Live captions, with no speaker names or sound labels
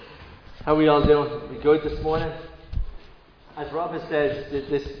How are we all doing? We good this morning? As Rob has said,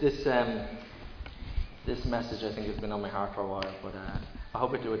 this message I think has been on my heart for a while, but I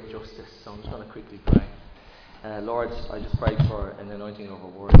hope I do it justice, so I'm just going to quickly pray. Lord, I just pray for an anointing over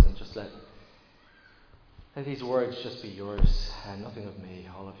words, and just let these words just be yours, and nothing of me,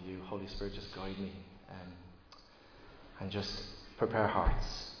 all of you. Holy Spirit, just guide me, and just prepare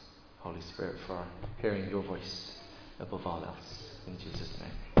hearts, Holy Spirit, for hearing your voice above all else. In Jesus'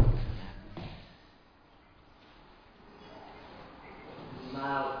 name.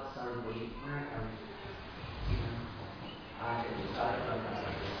 Now, sorry, where are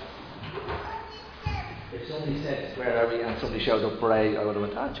we? If somebody said, where are we, and somebody showed up Bray, I would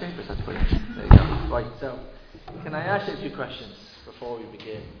have went, Chambers, that's brilliant. There you go. Right, so, can I ask you a few questions before we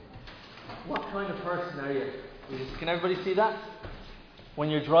begin? What kind of person are you? Can everybody see that? When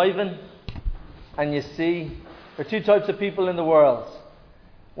you're driving and you see, there are two types of people in the world.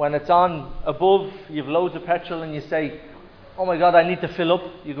 When it's on above, you've loads of petrol and you say, oh my God, I need to fill up,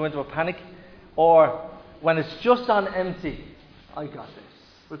 you go into a panic. Or when it's just on empty, I got this.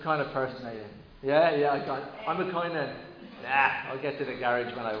 What kind of person are you? Yeah, I got it. I'm a kind of, I'll get to the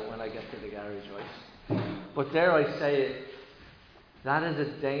garage when I get to the garage, right? But dare I say it, that is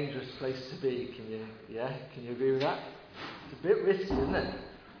a dangerous place to be. Can you agree with that? It's a bit risky, isn't it?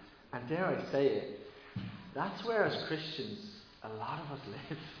 And dare I say it, that's where as Christians, a lot of us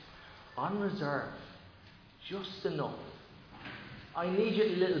live. On reserve. Just enough. I need you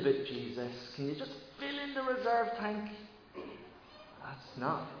a little bit, Jesus. Can you just fill in the reserve tank? That's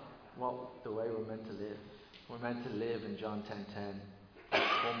not the way we're meant to live. We're meant to live in John 10:10.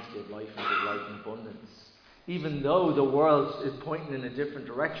 Come to give life and give life in abundance. Even though the world is pointing in a different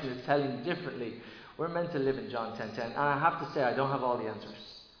direction, it's telling differently, we're meant to live in John 10:10. And I have to say, I don't have all the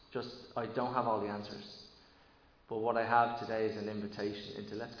answers. I don't have all the answers. But what I have today is an invitation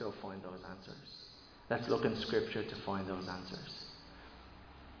into let's go find those answers. Let's look in Scripture to find those answers.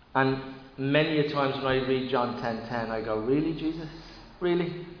 And many a times when I read John 10:10, I go, really, Jesus?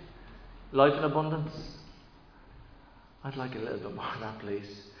 Really? Life in abundance? I'd like a little bit more of that,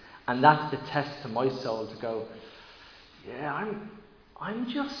 please. And that's the test to my soul to go, I'm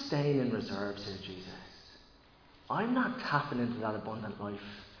just staying in reserves here, Jesus. I'm not tapping into that abundant life.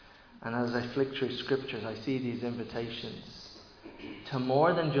 And as I flick through Scriptures, I see these invitations to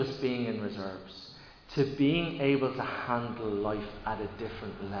more than just being in reserves, to being able to handle life at a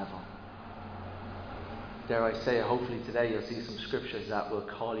different level. Dare I say, hopefully today you'll see some Scriptures that will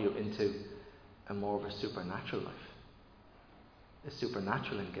call you into a more of a supernatural life, a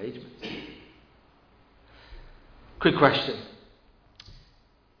supernatural engagement. Quick question.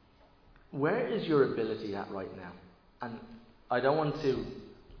 Where is your ability at right now? And I don't want to...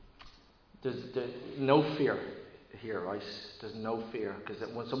 There's no fear here, right? There's no fear. Because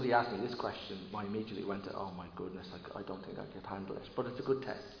when somebody asked me this question, I immediately went to, oh my goodness, I don't think I could handle it. But it's a good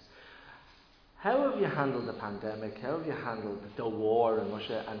test. How have you handled the pandemic? How have you handled the war in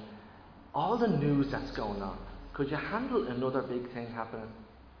Russia and all the news that's going on? Could you handle another big thing happening?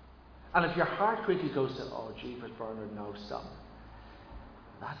 And if your heart quickly goes to, oh, jeepers, Bernard, no, stop.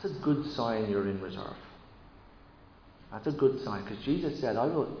 That's a good sign you're in reserve. That's a good sign, because Jesus said,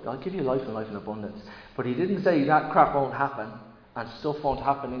 I'll give you life and life in abundance. But he didn't say that crap won't happen and stuff won't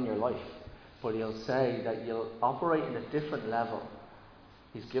happen in your life. But he'll say that you'll operate in a different level.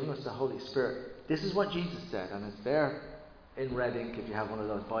 He's given us the Holy Spirit. This is what Jesus said, and it's there in red ink if you have one of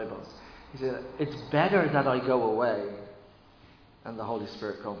those Bibles. He said, it's better that I go away and the Holy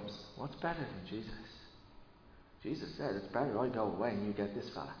Spirit comes. What's better than Jesus? Jesus said, it's better I go away and you get this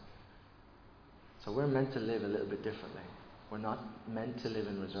fella. So we're meant to live a little bit differently. We're not meant to live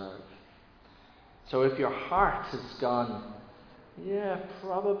in reserve. So if your heart has gone,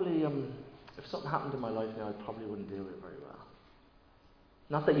 probably if something happened in my life now, I probably wouldn't deal with it very well.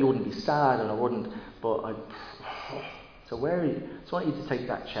 Not that you wouldn't be sad, and I wouldn't, but so where are you? So I want you to take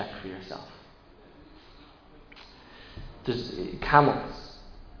that check for yourself. There's camels.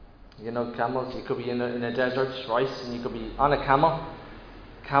 You know camels, you could be in a desert, right, and you could be on a camel.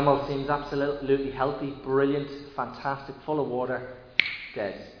 Camel seems absolutely healthy, brilliant, fantastic, full of water,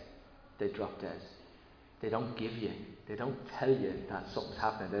 dead. They drop dead. They don't tell you that something's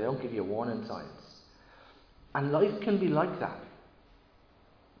happening. They don't give you warning signs. And life can be like that.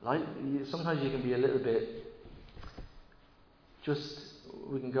 Sometimes you can be a little bit,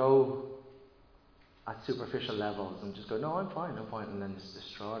 we can go at superficial levels and just go, no, I'm fine, and then it's the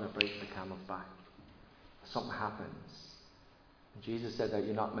straw that breaks the camel's back. Something happens. And Jesus said that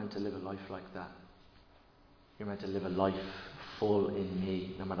you're not meant to live a life like that. You're meant to live a life full in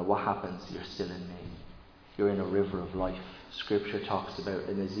me. No matter what happens, you're still in me. You're in a river of life. Scripture talks about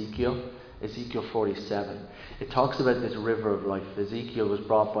in Ezekiel 47. It talks about this river of life. Ezekiel was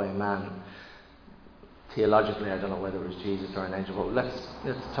brought by a man. Theologically, I don't know whether it was Jesus or an angel, but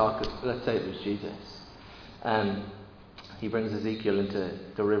let's say it was Jesus. He brings Ezekiel into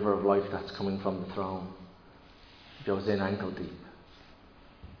the river of life that's coming from the throne. It goes in ankle deep,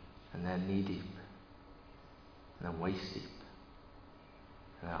 and then knee deep, and then waist deep,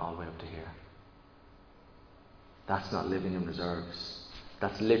 and then all the way up to here. That's not living in reserves.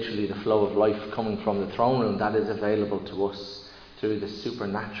 That's literally the flow of life coming from the throne room that is available to us through the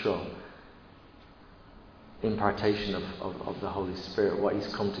supernatural impartation of the Holy Spirit, what He's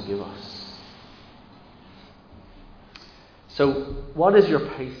come to give us. So, what is your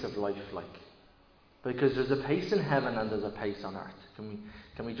pace of life like? Because there's a pace in heaven and there's a pace on earth.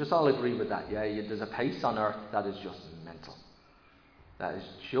 Can we just all agree with that? Yeah, there's a pace on earth that is just mental. That is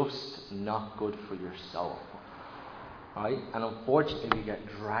just not good for your soul. Right? And unfortunately we get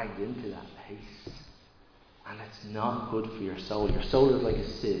dragged into that pace. And it's not good for your soul. Your soul is like a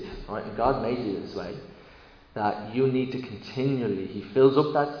sieve. Right? And God made you this way. That you need to continually, He fills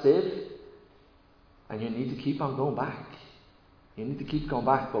up that sieve, and you need to keep on going back. You need to keep going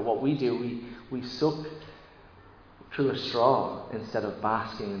back. But what we do, we suck through a straw instead of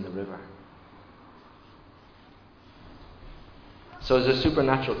basking in the river. So there's a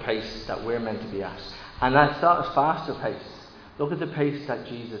supernatural pace that we're meant to be at. And that's not a faster pace. Look at the pace that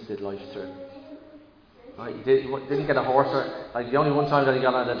Jesus did life through. Right? He didn't get a horse, or like the only one time that He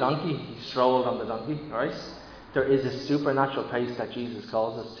got on a donkey, He strolled on the donkey. Right? There is a supernatural pace that Jesus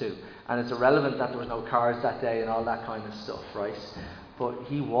calls us to. And it's irrelevant that there was no cars that day and all that kind of stuff, right? But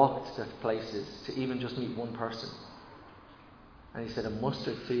He walked to places to even just meet one person. And He said a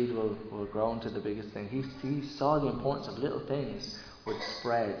mustard seed will grow into the biggest thing. He saw the importance of little things would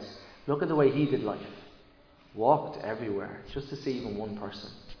spread. Look at the way He did life. Walked everywhere just to see even one person.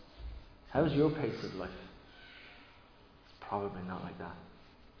 How's your pace of life? It's probably not like that.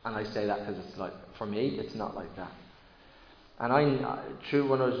 And I say that because it's like, for me, it's not like that. And when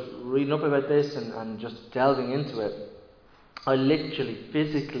I was reading up about this and just delving into it, I literally,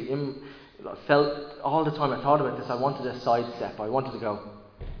 physically, felt all the time I thought about this, I wanted a sidestep. I wanted to go,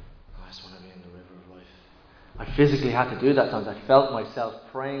 I just want to be in the river of life. I physically had to do that times. I felt myself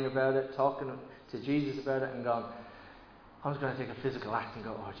praying about it, talking to Jesus about it, and going, I was going to take a physical act and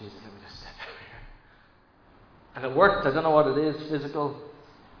go, oh Jesus, let me just step out here. And it worked. I don't know what it is, physical,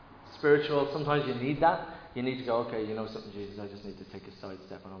 spiritual. Sometimes you need that. You need to go, okay, you know something, Jesus, I just need to take a side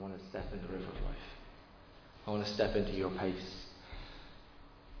step and I want to step in the river of life. I want to step into your pace.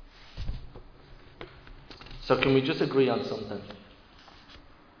 So can we just agree on something?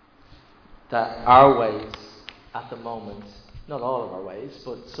 That our ways at the moment, not all of our ways,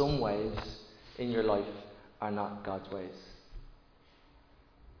 but some ways in your life are not God's ways.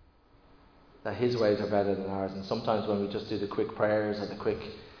 That His ways are better than ours. And sometimes when we just do the quick prayers or the quick,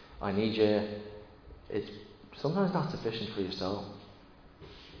 I need you, it's sometimes not sufficient for your soul.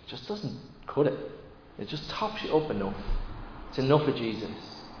 It just doesn't cut it. It just tops you up enough. It's enough of Jesus.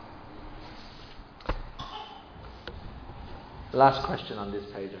 Last question on this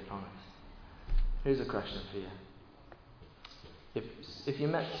page, I promise. Here's a question for you. If you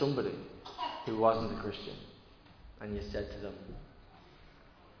met somebody who wasn't a Christian and you said to them,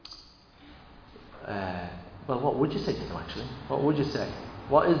 well, what would you say to them actually? What would you say?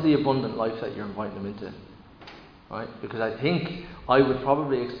 What is the abundant life that you're inviting them into? Right? Because I think I would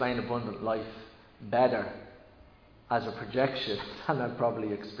probably explain abundant life better as a projection than I'm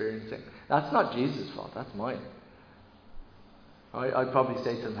probably experiencing. That's not Jesus' fault, that's mine. I'd probably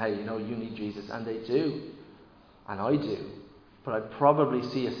say to them, hey, you need Jesus. And they do. And I do. But I'd probably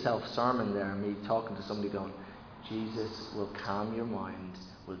see a self-sermon there, me talking to somebody going, Jesus will calm your mind,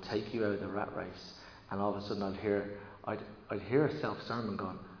 will take you out of the rat race. And all of a sudden I'd hear a self-sermon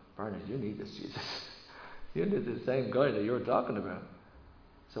going, Bernard, you need this Jesus. You need the same guy that you're talking about.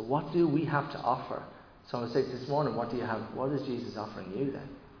 So what do we have to offer? So I would say this morning, what do you have? What is Jesus offering you then?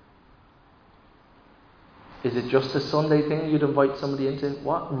 Is it just a Sunday thing you'd invite somebody into?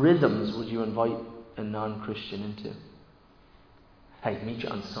 What rhythms would you invite a non-Christian into? Hey, meet you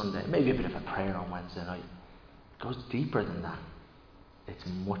on Sunday. Maybe a bit of a prayer on Wednesday night. It goes deeper than that. It's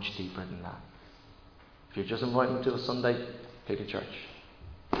much deeper than that. If you're just inviting them to a Sunday, pick a church.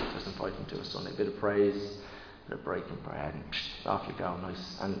 Just invite them to a Sunday. A bit of praise, a bit of breaking bread, and off you go.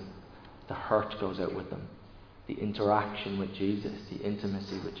 Nice. And the hurt goes out with them. The interaction with Jesus, the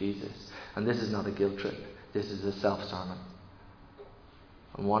intimacy with Jesus. And this is not a guilt trip. This is a self-sermon.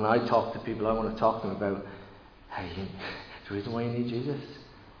 And when I talk to people, I want to talk to them about, hey, the reason why you need Jesus?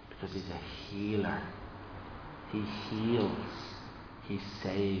 Because He's a healer. He heals. He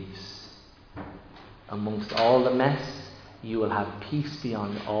saves. Amongst all the mess, you will have peace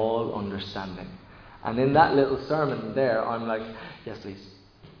beyond all understanding. And in that little sermon there, I'm like, yes, please.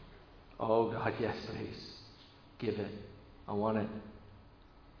 Oh God, yes, please. Give it. I want it.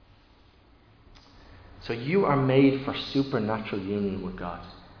 So you are made for supernatural union with God.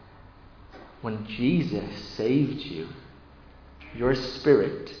 When Jesus saved you, your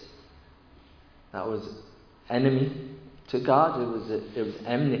spirit, that was enemy to God. It was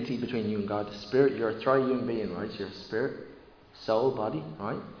enmity between you and God. The spirit, you're a triune being, right? Your spirit, soul, body,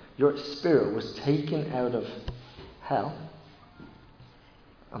 right? Your spirit was taken out of hell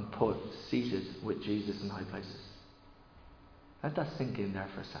and put seated with Jesus in high places. Let that sink in there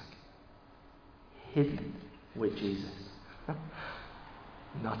for a second. Hidden with Jesus.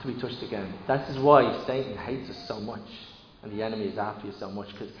 Not to be touched again. That is why Satan hates us so much. And the enemy is after you so much.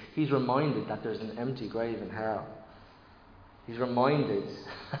 Because he's reminded that there's an empty grave in hell. He's reminded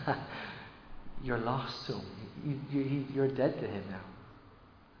you're lost to him. You're dead to him now.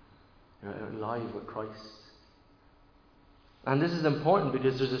 You're alive with Christ. And this is important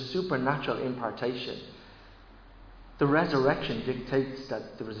because there's a supernatural impartation. The resurrection dictates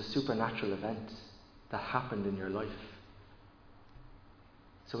that there was a supernatural event that happened in your life.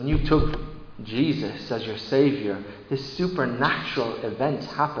 So when you took Jesus as your Saviour, this supernatural event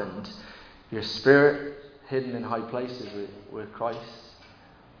happened. Your spirit hidden in high places with Christ.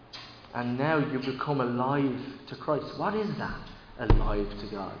 And now you become alive to Christ. What is that? Alive to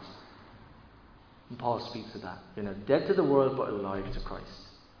God. And Paul speaks of that. You're now dead to the world but alive to Christ.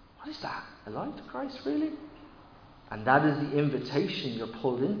 What is that? Alive to Christ, really? And that is the invitation you're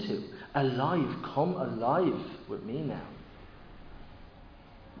pulled into. Alive. Come alive with me now.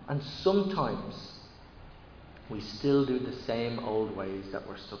 And sometimes we still do the same old ways that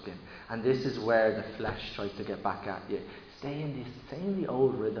we're stuck in. And this is where the flesh tries to get back at you. Stay in the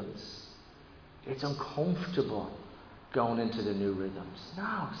old rhythms. It's uncomfortable going into the new rhythms.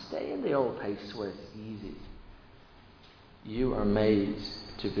 No, stay in the old pace where it's easy. You are made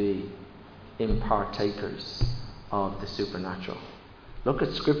to be impartakers of the supernatural. Look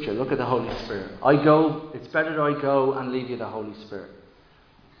at Scripture. Look at the Holy Spirit. It's better that I go and leave you the Holy Spirit.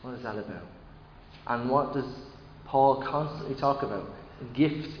 What is that about? And what does Paul constantly talk about?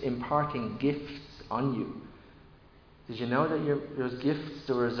 Gifts, imparting gifts on you. Did you know that there's gifts?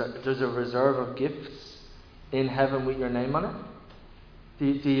 There's a reserve of gifts in heaven with your name on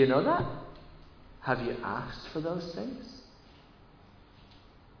it? Do you know that? Have you asked for those things?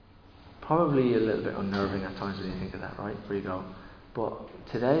 Probably a little bit unnerving at times when you think of that, right? Where you go. But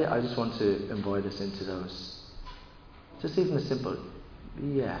today I just want to invite us into those. Just even a simple,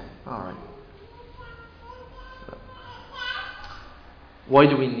 yeah, alright. Why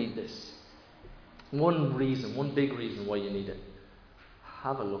do we need this? One big reason why you need it.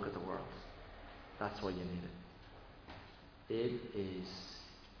 Have a look at the world. That's why you need it. It is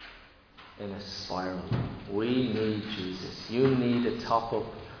in a spiral. We need Jesus. You need a top up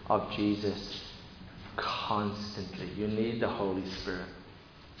of Jesus constantly. You need the Holy Spirit.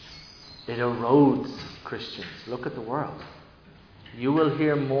 It erodes Christians. Look at the world. You will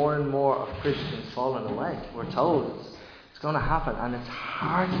hear more and more of Christians falling away. We're told it's going to happen, and it's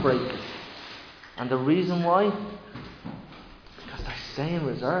heartbreaking. And the reason why? Because they stay in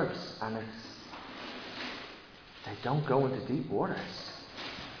reserves, and they don't go into deep waters.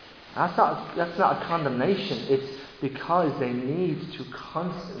 That's not a condemnation. It's because they need to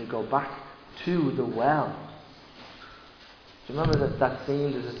constantly go back to the well. Do you remember that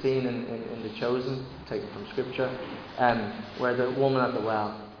scene? There's a scene in The Chosen, taken from Scripture, where the woman at the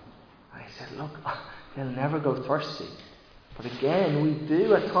well, and he said, look, they'll never go thirsty. But again, we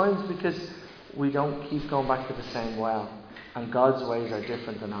do at times because we don't keep going back to the same well. And God's ways are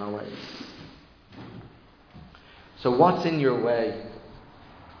different than our ways. So what's in your way?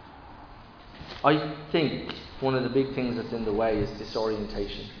 I think one of the big things that's in the way is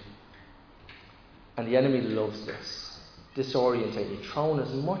disorientation. And the enemy loves this. Disorientate you. Throwing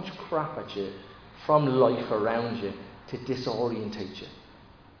as much crap at you from life around you to disorientate you.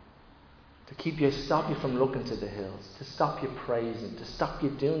 To stop you from looking to the hills. To stop you praising. To stop you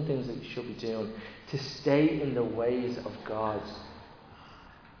doing things that you should be doing. To stay in the ways of God.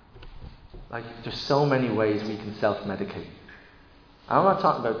 Like, there's so many ways we can self-medicate. I'm not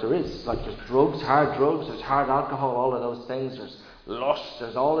talking about there's drugs, hard drugs, there's hard alcohol, all of those things, there's lust,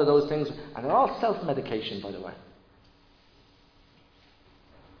 there's all of those things, and they're all self-medication, by the way.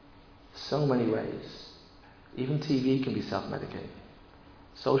 So many ways. Even TV can be self-medicating.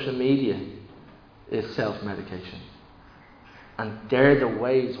 Social media is self-medication. And they're the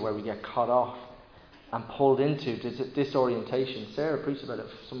ways where we get caught off and pulled into disorientation. Sarah preached about it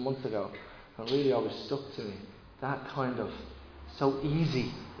some months ago, and really always stuck to me. That kind of so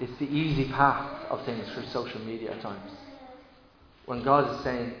easy. It's the easy path of things through social media at times. When God is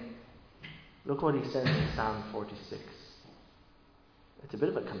saying, look what he says in Psalm 46. It's a bit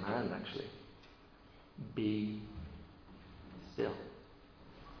of a command, actually. Be still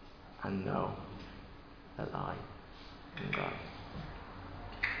and know that I am God.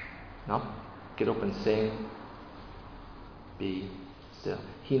 No? Get up and sing. Be still.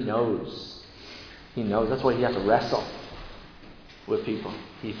 He knows. He knows. That's why he had to wrestle with people.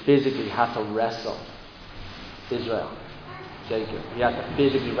 He physically had to wrestle Israel, Jacob. He had to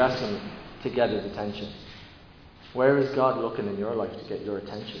physically wrestle him to get his attention. Where is God looking in your life to get your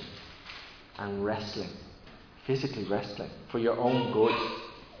attention? And wrestling. Physically wrestling. For your own good.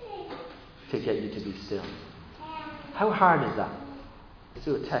 To get you to be still. How hard is that? Let's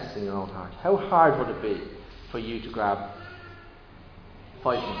do a test in your own heart. How hard would it be for you to grab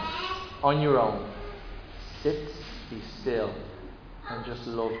 5 minutes on your own, sit, be still, and just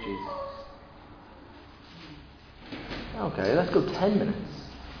love Jesus? Okay, let's go 10 minutes.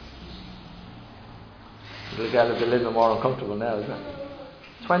 It'll get a little bit more uncomfortable now, isn't it?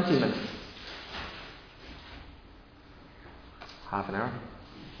 20 minutes. Half an hour.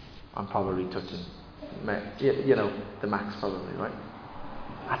 I'm probably touching, the max probably, right?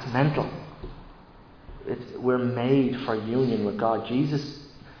 That's mental. We're made for union with God. Jesus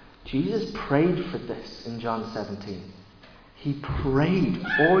prayed for this in John 17. He prayed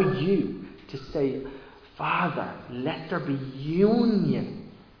for you to say, Father, let there be union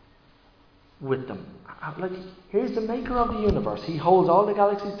with them. Like, here's the maker of the universe. He holds all the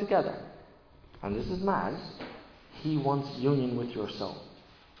galaxies together. And this is mad. He wants union with your soul.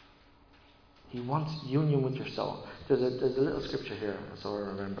 He wants union with your soul. There's a little scripture here, so I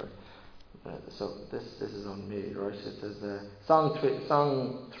remember. So this is on me, right? It says Song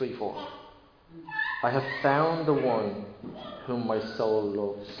 3:4. I have found the one whom my soul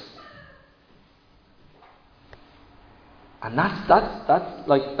loves. And that's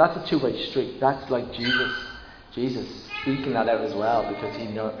a two-way street. That's like Jesus speaking that out as well, because he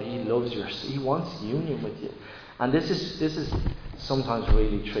loves he wants union with you. And this is sometimes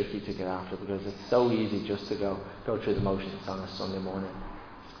really tricky to get after, because it's so easy just to go through the motions on a Sunday morning.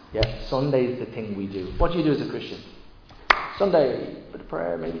 Yeah, Sunday is the thing we do. What do you do as a Christian? Sunday, a bit of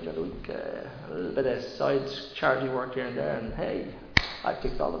prayer, maybe during the week, a little bit of side charity work here and there, and hey, I've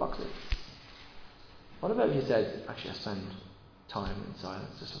ticked all the boxes. What about if you said, actually I spend time in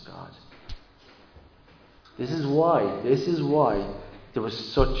silence just with God? This is why there was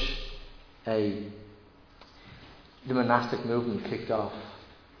such the monastic movement kicked off.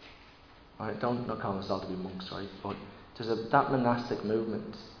 Right, don't call us all to be monks, right? But that monastic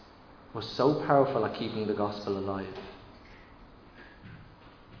movement was so powerful at keeping the gospel alive.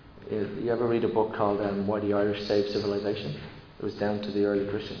 You ever read a book called Why the Irish Saved Civilization? It was down to the early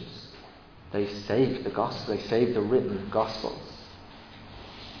Christians. They saved the gospel. They saved the written gospels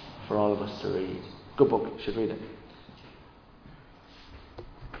for all of us to read. Good book. You should read it.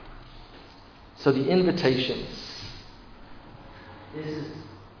 So the invitations.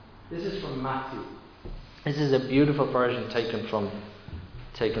 This is from Matthew. This is a beautiful version taken from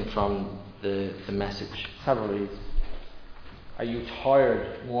the Message. Have a read. Are you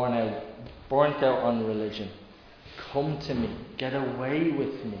tired, worn out, burnt out on religion? Come to me, get away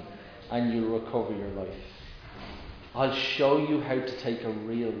with me, and you'll recover your life. I'll show you how to take a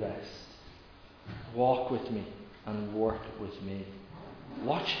real rest. Walk with me and work with me.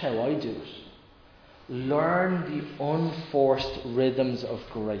 Watch how I do it. Learn the unforced rhythms of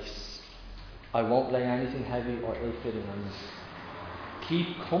grace. I won't lay anything heavy or ill-fitting on you.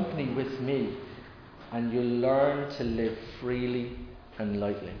 Keep company with me, and you'll learn to live freely and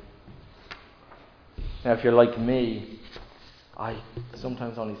lightly. Now, if you're like me, I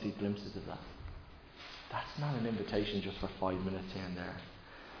sometimes only see glimpses of that. That's not an invitation just for 5 minutes here and there.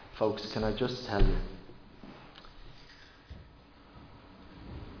 Folks, can I just tell you,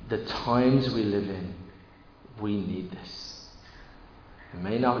 the times we live in, we need this.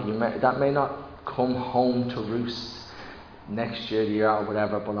 That may not come home to roost next year, the year, or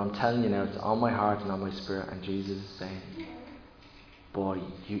whatever, but I'm telling you now, it's on my heart and on my spirit, and Jesus is saying, boy,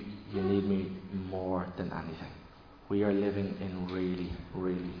 you need me more than anything. We are living in really,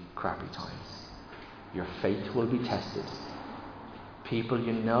 really crappy times. Your faith will be tested. People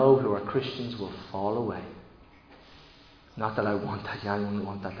you know who are Christians will fall away. Not that I want that, I don't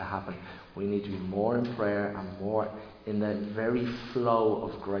want that to happen. We need to be more in prayer and more in the very flow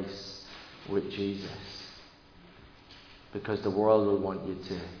of grace with Jesus. Because the world will want you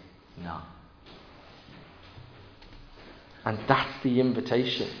to not. And that's the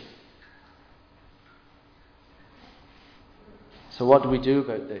invitation. So what do we do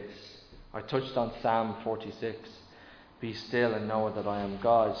about this? I touched on Psalm 46. Be still and know that I am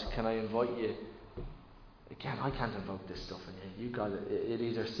God. Can I invite you? Again, I can't invoke this stuff in you. You got it. It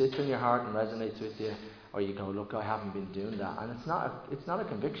either sits in your heart and resonates with you, or you go, look, I haven't been doing that. And it's not a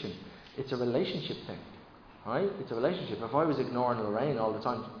conviction. It's a relationship thing. Right? It's a relationship. If I was ignoring Lorraine all the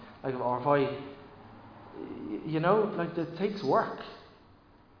time, or if I, it takes work.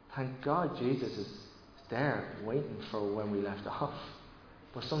 Thank God Jesus is there waiting for when we left off.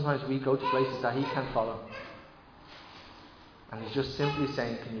 But sometimes we go to places that he can't follow. And he's just simply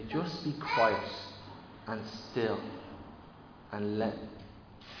saying, can you just be quiet and still and let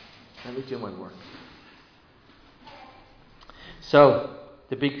me do my work. So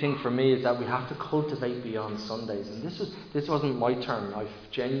the big thing for me is that we have to cultivate beyond Sundays. And this wasn't my term. I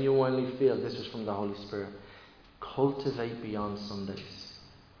genuinely feel this was from the Holy Spirit. Cultivate beyond Sundays.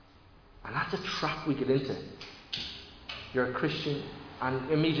 And that's a trap we get into. You're a Christian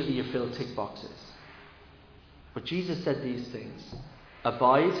and immediately you fill tick boxes. But Jesus said these things.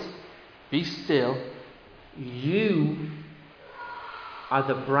 Abide, be still. You are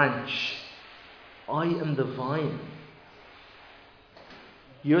the branch. I am the vine.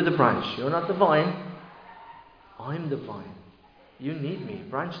 You're the branch. You're not the vine. I'm the vine. You need me.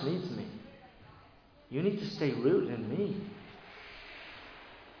 Branch needs me. You need to stay rooted in me.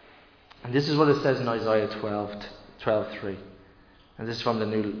 And this is what it says in Isaiah 12:3. And this is from the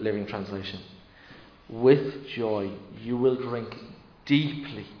New Living Translation. With joy you will drink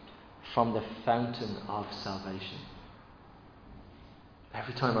deeply from the fountain of salvation.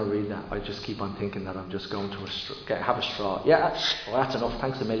 Every time I read that, I just keep on thinking that I'm just going to have a straw. Yeah, well, that's enough,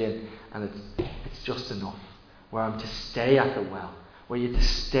 thanks a million. And it's just enough. Where I'm to stay at the well. Where you're to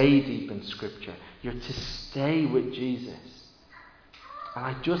stay deep in Scripture. You're to stay with Jesus. And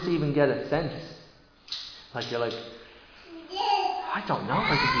I just even get a sense. Like you're like, I don't know if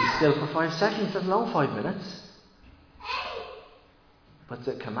I can be still for 5 seconds, let alone 5 minutes. But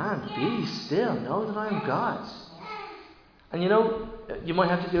the command, be still, know that I am God. And you might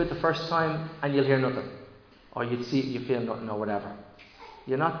have to do it the first time and you'll hear nothing. Or you feel nothing or whatever.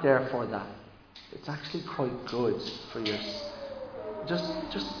 You're not there for that. It's actually quite good for you. Just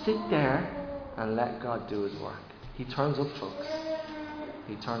sit there and let God do his work. He turns up, folks.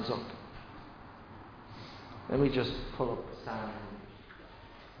 He turns up. Let me just pull up Psalm.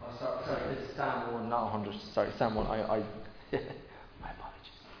 Sorry, it's Psalm 1, not 100. Sorry, Psalm 1. My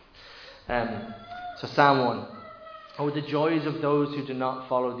apologies. So Psalm 1. Oh, the joys of those who do not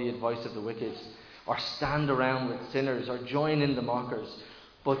follow the advice of the wicked, or stand around with sinners, or join in the mockers,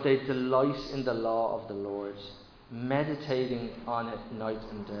 but they delight in the law of the Lord, meditating on it night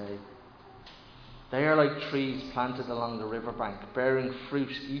and day. They are like trees planted along the riverbank, bearing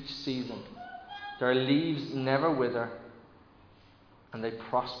fruit each season. Their leaves never wither, and they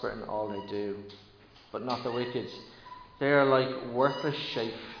prosper in all they do. But not the wicked. They are like worthless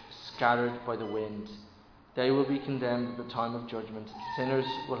chaff scattered by the wind. They will be condemned at the time of judgment. Sinners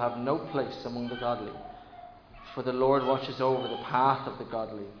will have no place among the godly. For the Lord watches over the path of the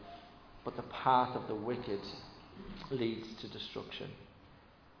godly, but the path of the wicked leads to destruction.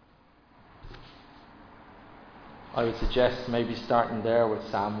 I would suggest maybe starting there with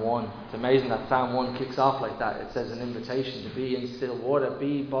Psalm 1. It's amazing that Psalm 1 kicks off like that. It says an invitation to be in still water,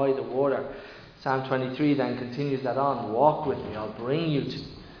 be by the water. Psalm 23 then continues that on. Walk with me, I'll bring you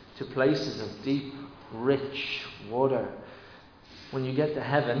to places of deep, rich water. When you get to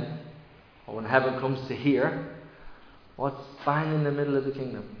heaven, or when heaven comes to here, what's bang in the middle of the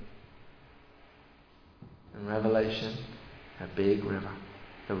kingdom? In Revelation, a big river,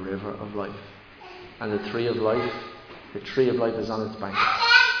 the river of life. And the tree of life is on its bank.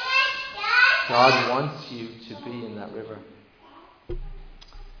 God wants you to be in that river.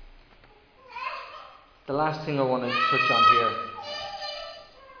 The last thing I want to touch on here.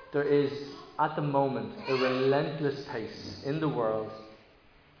 There is, at the moment, a relentless pace in the world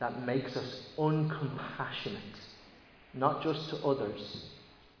that makes us uncompassionate, not just to others,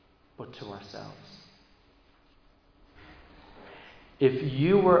 but to ourselves. If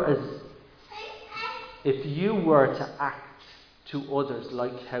you were to act to others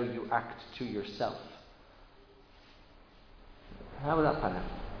like how you act to yourself, how would that pan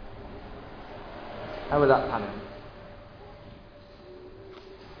out? How would that pan out?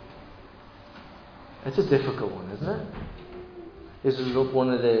 It's a difficult one, isn't it? This is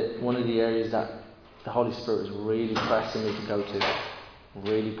one of the areas that the Holy Spirit is really pressing me to go to.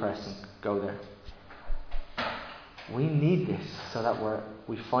 Really pressing, go there. We need this so that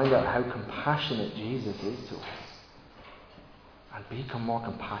we find out how compassionate Jesus is to us. and become more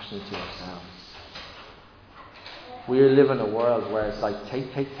compassionate to yourselves. We live in a world where it's like,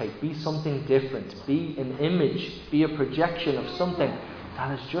 take. Be something different. Be an image. Be a projection of something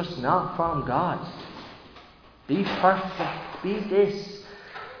that is just not from God. Be perfect. Be this.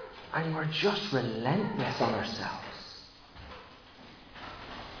 And we're just relentless on ourselves.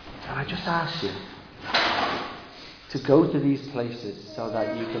 And I just ask you to go to these places so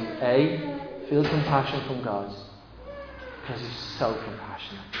that you can A, feel compassion from God, because He's so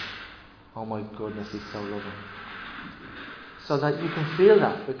compassionate. Oh my goodness, He's so loving. So that you can feel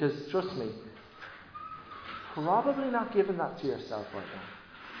that, because trust me, probably not giving that to yourself right now.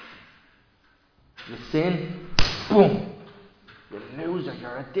 You sin, boom, you're a loser,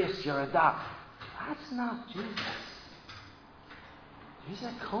 you're a this, you're a that. That's not Jesus. Jesus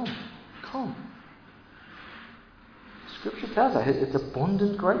said, come. Scripture tells us it's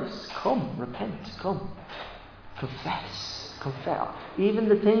abundant grace. Come, repent, come. Confess. Even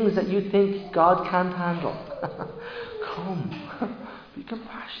the things that you think God can't handle. Come. Be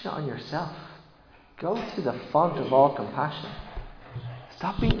compassionate on yourself. Go to the font of all compassion.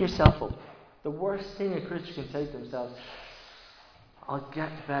 Stop beating yourself up. The worst thing a Christian can say to themselves, I'll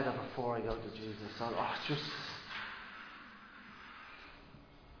get better before I go to Jesus.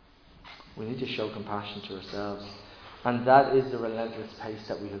 We need to show compassion to ourselves. And that is the relentless pace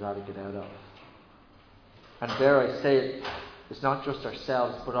that we've got to get out of. And dare I say it, it's not just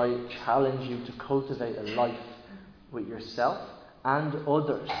ourselves, but I challenge you to cultivate a life with yourself and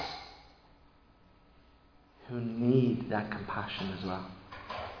others who need that compassion as well.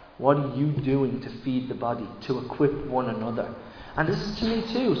 What are you doing to feed the body, to equip one another? And this is to me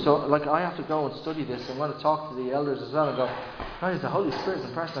too. So, I have to go and study this. I'm going to talk to the elders as well and go, guys, the Holy Spirit's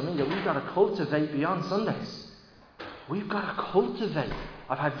impressed on me that we've got to cultivate beyond Sundays. We've got to cultivate.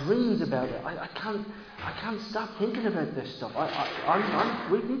 I've had dreams about it. I can't stop thinking about this stuff.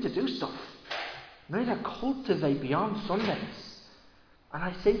 We need to do stuff. We need to cultivate beyond Sundays. And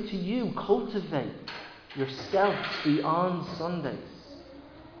I say to you, cultivate yourself beyond Sundays.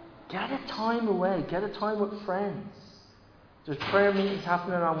 Get a time away. Get a time with friends. There's prayer meetings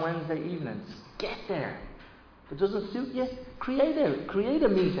happening on Wednesday evenings. Get there. If it doesn't suit you, create a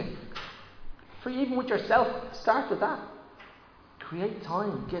meeting. Even with yourself, start with that. Create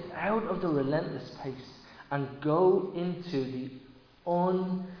time. Get out of the relentless pace and go into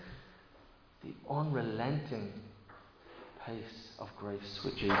the unrelenting pace of grace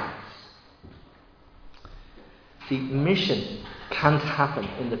with Jesus. See, mission can't happen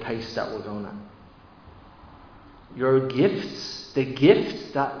in the pace that we're going at. Your gifts, the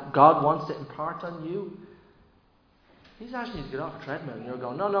gifts that God wants to impart on you, He's asking you to get off a treadmill, and you're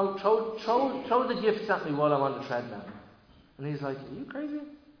going, no, throw the gifts at me while I'm on the treadmill. And He's like, are you crazy?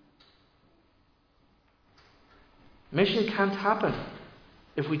 Mission can't happen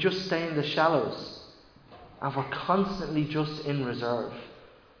if we just stay in the shallows and we're constantly just in reserve.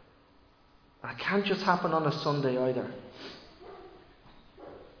 And it can't just happen on a Sunday either.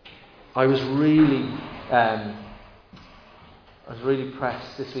 I was really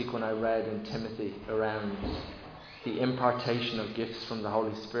pressed this week when I read in Timothy around the impartation of gifts from the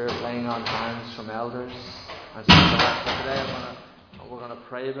Holy Spirit, laying on hands from elders and stuff like that. So today we're going to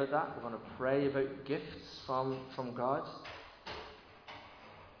pray about that. We're going to pray about gifts from God.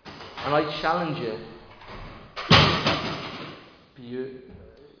 And I challenge you.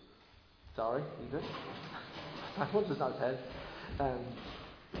 Sorry, you good? My phone just not head.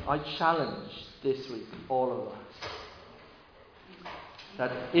 I challenge this week all of us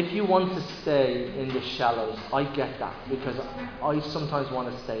that if you want to stay in the shallows, I get that, because I sometimes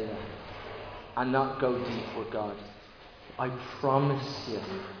want to stay there and not go deep with God. I promise you,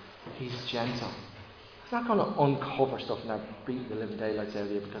 He's gentle. He's not going to uncover stuff and now beat the living daylights out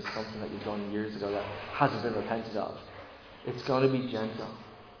of you because it's something that you've done years ago that hasn't been repented of. It's going to be gentle.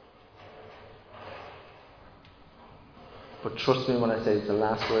 But trust me when I say the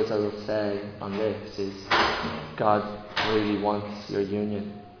last words I will say on this is God really wants your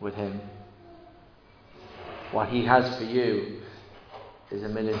union with Him. What He has for you is a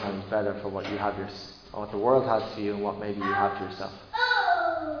million times better for what you have or what the world has for you and what maybe you have for yourself.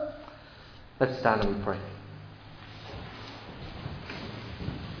 Let's stand and we pray.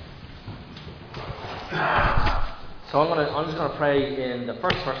 So I'm just going to pray in the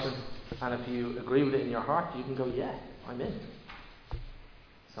first person, and if you agree with it in your heart, you can go, yeah, I'm in.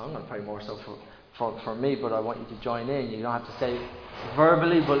 So I'm going to pray more so for me, but I want you to join in. You don't have to say it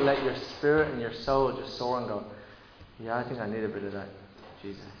verbally, but let your spirit and your soul just soar and go, yeah, I think I need a bit of that,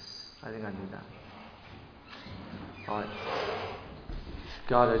 Jesus. I think I need that. Alright.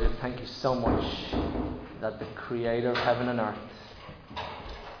 God, I just thank you so much that the Creator of heaven and earth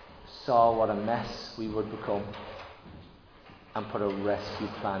saw what a mess we would become and put a rescue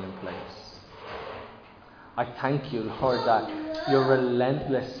plan in place. I thank you, Lord, that you're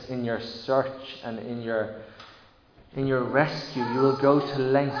relentless in your search and in your rescue. You will go to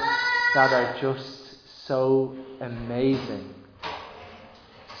lengths that are just so amazing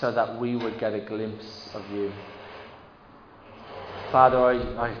so that we would get a glimpse of you. Father,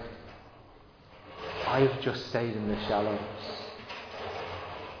 I have just stayed in the shallows.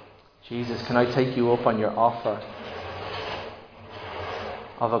 Jesus, can I take you up on your offer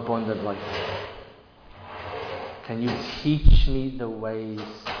of abundant life? Can you teach me the ways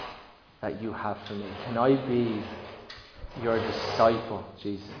that you have for me? Can I be your disciple,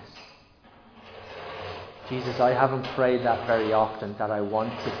 Jesus? Jesus, I haven't prayed that very often, that I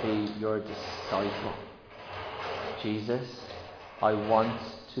want to be your disciple. Jesus, I want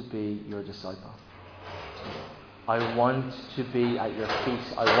to be your disciple. I want to be at your feet.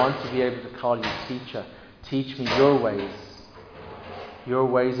 I want to be able to call you teacher. Teach me your ways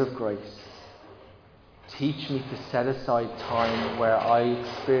of grace. Teach me to set aside time where I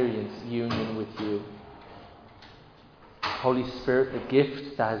experience union with you. Holy Spirit, the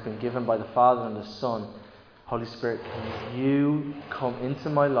gift that has been given by the Father and the Son, Holy Spirit, can you come into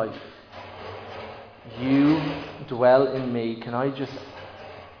my life? You dwell in me. Can I just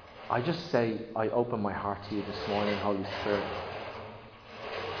say, I open my heart to you this morning, Holy Spirit.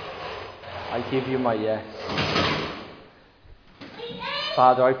 I give you my yes.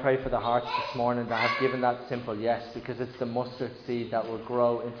 Father, I pray for the hearts this morning that have given that simple yes, because it's the mustard seed that will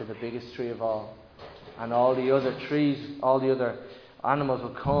grow into the biggest tree of all. And all the other trees, all the other animals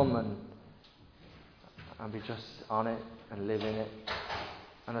will come and be just on it and live in it.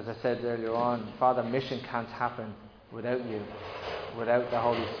 And as I said earlier on, Father, mission can't happen without you, without the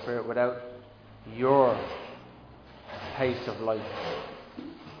Holy Spirit, without your pace of life.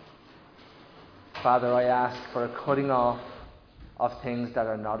 Father, I ask for a cutting off of things that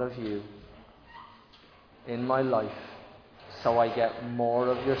are not of you in my life, so I get more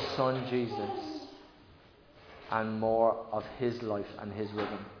of your Son Jesus and more of his life and his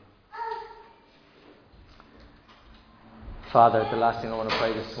rhythm. Father, the last thing I want to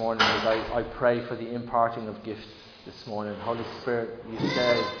pray this morning is I pray for the imparting of gifts this morning. Holy Spirit,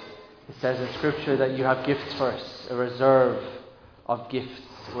 it says in Scripture that you have gifts for us, a reserve of gifts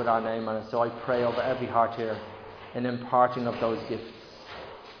with our name on it. So I pray over every heart here in imparting of those gifts.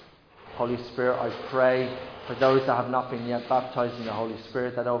 Holy Spirit, I pray for those that have not been yet baptized in the Holy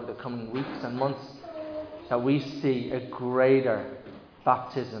Spirit, that over the coming weeks and months that we see a greater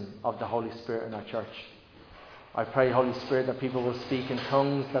baptism of the Holy Spirit in our church. I pray, Holy Spirit, that people will speak in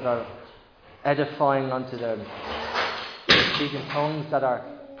tongues that are edifying unto them. They speak in tongues that are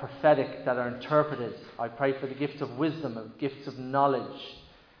prophetic, that are interpreted. I pray for the gifts of wisdom and gifts of knowledge.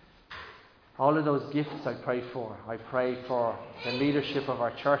 All of those gifts I pray for. I pray for the leadership of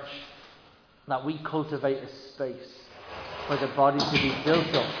our church, that we cultivate a space for the body to be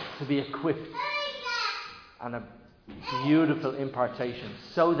built up, to be equipped, and a beautiful impartation,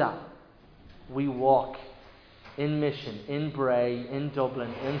 so that we walk in mission, in Bray, in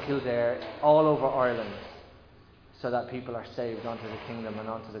Dublin, in Kildare, all over Ireland, so that people are saved unto the kingdom and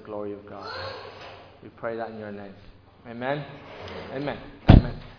unto the glory of God. We pray that in your name. Amen. Amen.